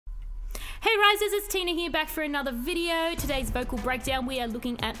Hey Risers, it's Tina here, back for another video. Today's vocal breakdown, we are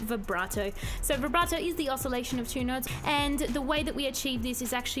looking at vibrato. So vibrato is the oscillation of two notes, and the way that we achieve this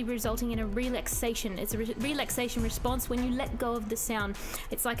is actually resulting in a relaxation. It's a relaxation response when you let go of the sound.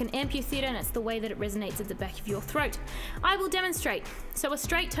 It's like an amphitheater, and it's the way that it resonates at the back of your throat. I will demonstrate. So a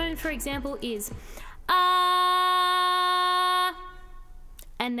straight tone, for example, is ah,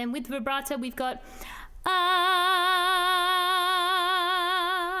 and then with vibrato we've got ah.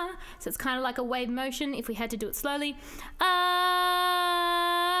 So it's kind of like a wave motion if we had to do it slowly. Ah.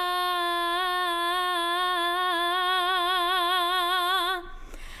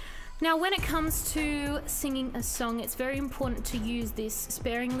 Now when it comes to singing a song, it's very important to use this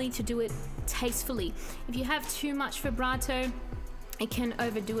sparingly, to do it tastefully. If you have too much vibrato, it can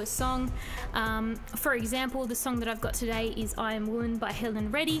overdo a song. For example, the song that I've got today is I Am Woman by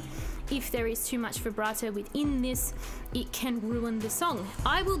Helen Reddy. If there is too much vibrato within this, it can ruin the song.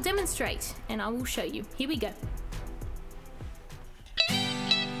 I will demonstrate and I will show you. Here we go.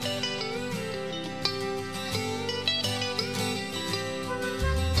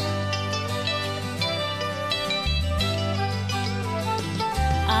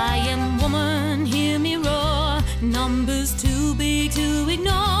 I am woman, hear me roar. Numbers too big to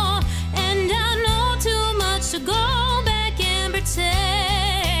ignore, and I know too much to go back and pretend.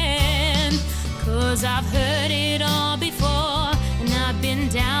 'Cause I've heard it all before, and I've been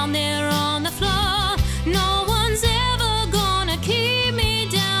down there on the floor. No one's ever gonna keep me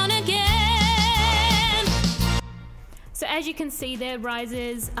down again. So as you can see there,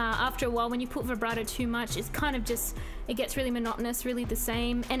 Risers, after a while when you put vibrato too much, it's kind of just, it gets really monotonous, really the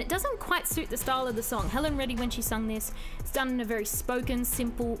same, and it doesn't quite suit the style of the song. Helen Reddy, when she sung this, it's done in a very spoken,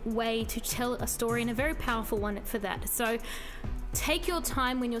 simple way to tell a story, and a very powerful one for that. So take your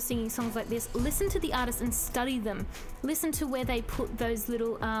time when you're singing songs like this. Listen to the artists and study them. Listen to where they put those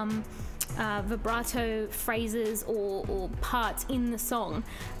little vibrato phrases or parts in the song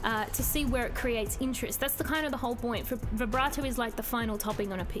to see where it creates interest. That's the kind of the whole point. Vibrato is like the final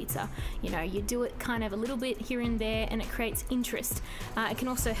topping on a pizza. You know, you do it kind of a little bit here and there, and it creates interest. It can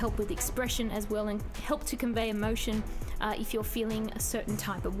also help with expression as well, and help to convey emotion if you're feeling a certain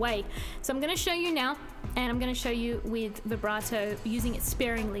type of way. So I'm going to show you now, and I'm going to show you with vibrato, using it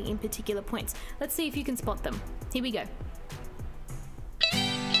sparingly in particular points. Let's see if you can spot them. Here we go.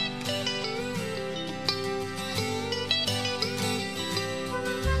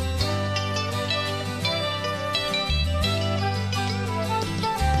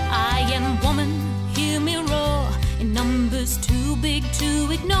 Woman, hear me roar, in numbers too big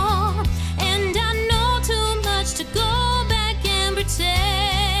to ignore, and I know too much to go back and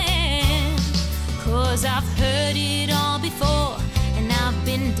pretend. 'Cause I've heard it all before, and I've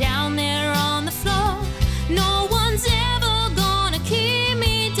been down there on the floor. No one's ever gonna keep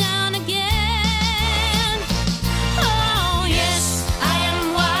me down again. Oh yes, I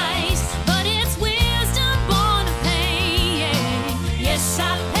am wise, but it's wisdom born of pain. Yeah. Yes,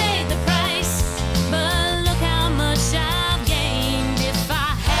 I paid the price, but look how much I've gained. If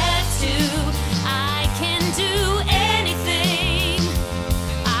I had to, I can do anything.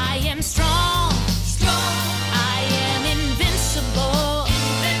 I am strong, I am invincible,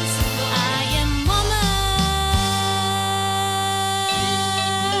 I am woman.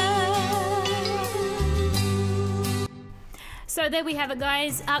 So there we have it,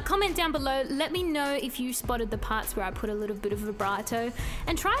 guys. Comment down below, let me know if you spotted the parts where I put a little bit of vibrato,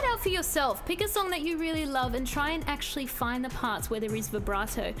 and try it out for yourself. Pick a song that you really love and try and actually find the parts where there is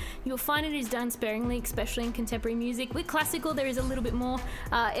vibrato. You'll find it is done sparingly, especially in contemporary music. With classical, there is a little bit more.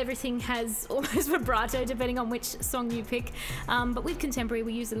 Everything has almost vibrato depending on which song you pick. But with contemporary,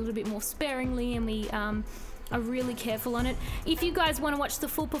 we use it a little bit more sparingly, and we are really careful on it. If you guys want to watch the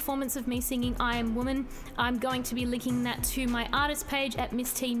full performance of me singing I Am Woman, I'm going to be linking that to my artist page at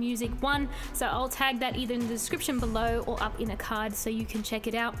Miss T Music 1, so I'll tag that either in the description below or up in a card so you can check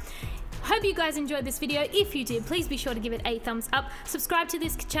it out. Hope you guys enjoyed this video. If you did, please be sure to give it a thumbs up, subscribe to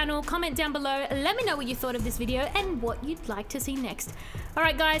this channel, comment down below, let me know what you thought of this video and what you'd like to see next.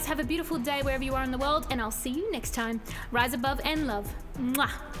 Alright guys, have a beautiful day wherever you are in the world, and I'll see you next time. Rise above and love. Mwah.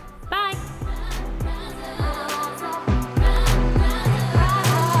 Bye!